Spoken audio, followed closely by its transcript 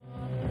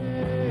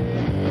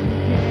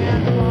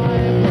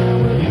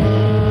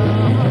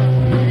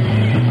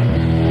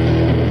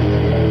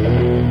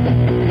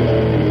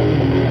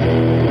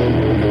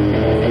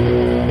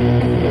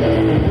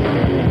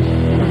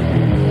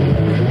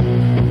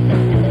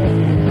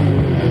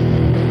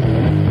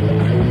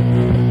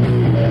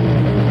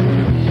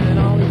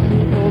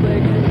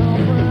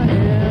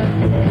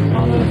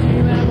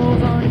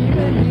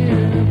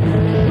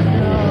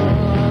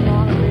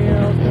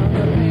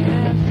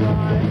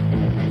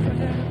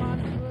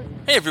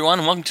Hey everyone,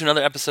 and welcome to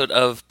another episode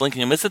of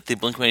Blinking and Miss It, the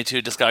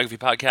Blink-182 discography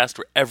podcast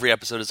where every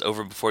episode is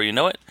over before you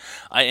know it.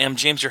 I am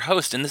James, your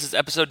host, and this is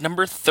episode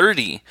number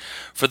 30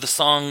 for the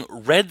song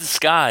Red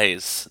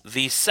Skies,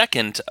 the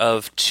second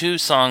of two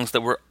songs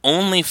that were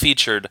only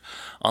featured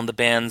on the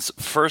band's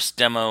first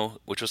demo,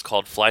 which was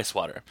called Fly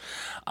Swatter.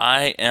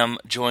 I am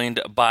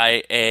joined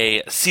by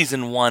a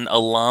Season 1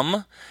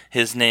 alum.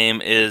 His name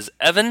is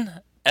Evan.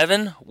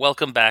 Evan,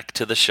 welcome back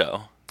to the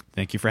show.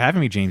 Thank you for having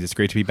me, James. It's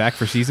great to be back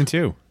for Season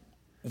 2.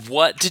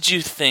 What did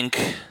you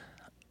think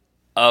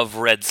of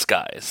Red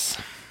Skies?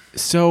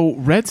 So,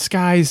 Red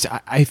Skies,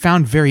 I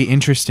found very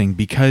interesting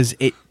because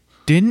it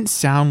didn't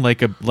sound like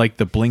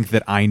the Blink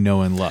that I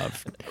know and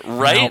love.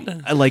 Right?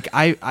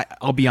 Now,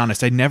 I'll be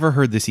honest, I'd never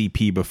heard this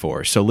EP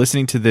before. So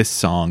listening to this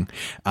song,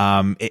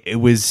 it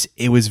was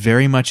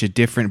very much a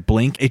different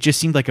Blink. It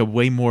just seemed like a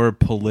way more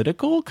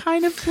political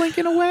kind of Blink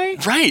in a way.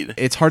 Right.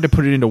 It's hard to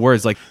put it into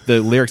words. Like the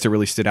lyrics that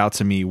really stood out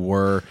to me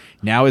were,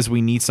 "Now as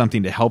we need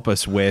something to help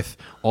us with,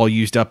 all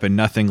used up and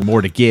nothing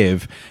more to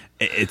give."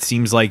 It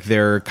seems like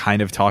they're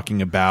kind of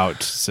talking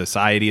about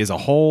society as a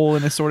whole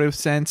in a sort of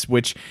sense,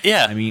 which,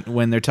 yeah. I mean,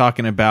 when they're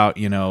talking about,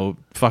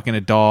 fucking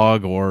a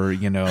dog or,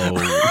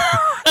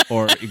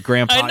 or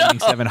grandpa eating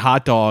 7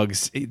 hot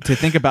dogs, to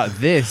think about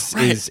this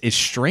is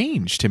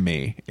strange to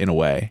me in a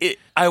way.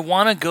 I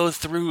want to go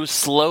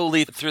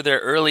slowly through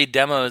their early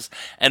demos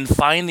and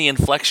find the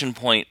inflection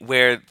point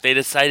where they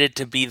decided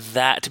to be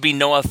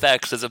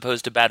NoFX as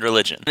opposed to Bad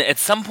Religion. At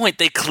some point,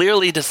 they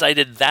clearly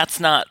decided that's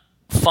not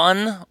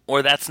fun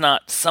or that's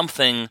not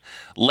something.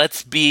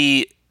 Let's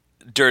be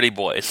Dirty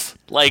Boys.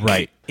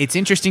 Right. It's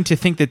interesting to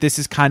think that this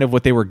is kind of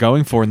what they were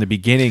going for in the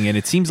beginning, and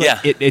it seems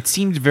like it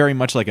seemed very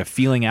much like a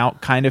feeling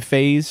out kind of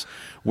phase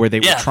where they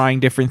were trying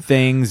different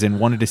things and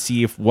wanted to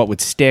see what would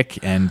stick.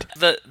 And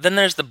then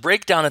there's the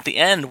breakdown at the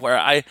end where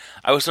I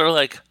was sort of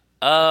like,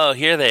 oh,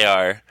 here they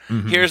are.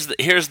 Mm-hmm.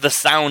 Here's the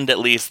sound, at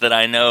least, that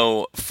I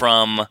know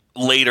from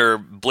later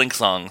Blink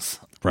songs.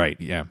 Right,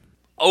 yeah.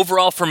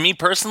 Overall, for me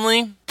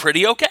personally,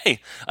 pretty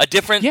okay.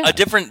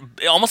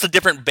 Almost a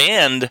different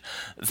band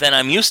than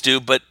I'm used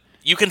to, but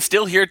you can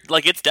still hear,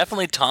 it's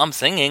definitely Tom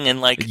singing,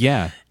 and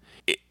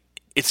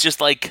it's just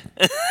like...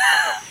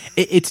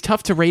 It's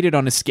tough to rate it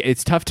on a scale.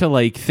 It's tough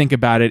to think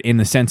about it in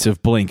the sense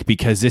of Blink,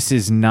 because this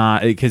is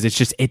not, because it's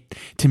just,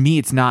 to me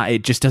it's not,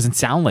 it just doesn't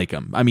sound like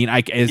them. I mean,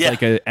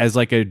 as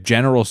a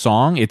general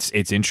song, it's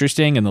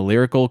interesting, and the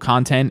lyrical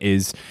content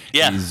is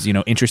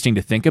interesting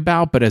to think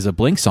about, but as a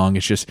Blink song,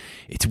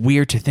 it's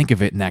weird to think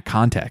of it in that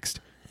context.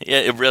 Yeah,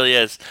 it really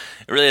is.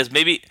 It really is.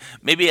 Maybe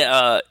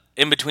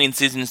in between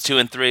seasons 2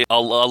 and 3,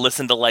 I'll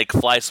listen to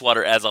Fly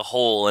Swatter as a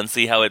whole and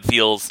see how it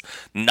feels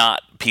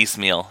not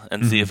piecemeal,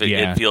 and see if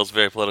it feels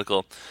very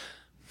political.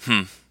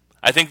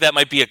 I think that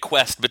might be a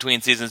quest between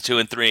seasons 2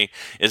 and 3,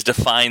 is to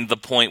find the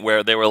point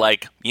where they were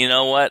like, you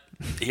know what?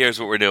 Here's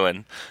what we're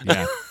doing.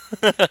 Yeah.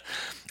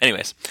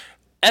 Anyways,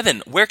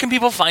 Evan, where can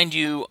people find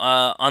you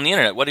on the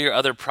internet? What are your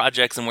other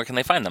projects, and where can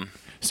they find them?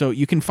 So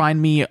you can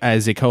find me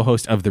as a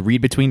co-host of the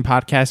Read Between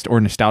podcast or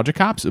Nostalgia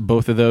Cops.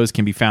 Both of those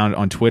can be found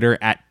on Twitter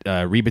at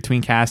Read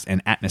Between Cast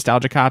and at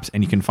Nostalgia Cops,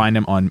 and you can find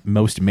them on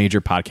most major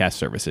podcast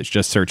services.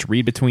 Just search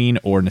Read Between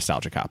or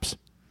Nostalgia Cops.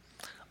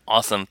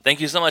 Awesome.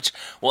 Thank you so much.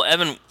 Well,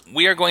 Evan,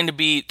 we are going to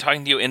be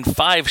talking to you in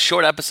 5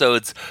 short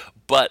episodes,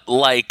 but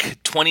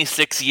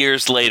 26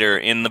 years later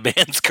in the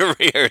band's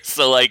career.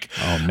 So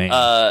oh man,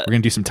 we're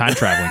going to do some time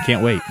traveling.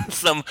 Can't wait.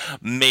 Some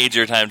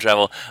major time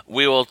travel.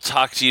 We will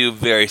talk to you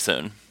very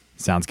soon.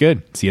 Sounds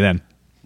good. See you then.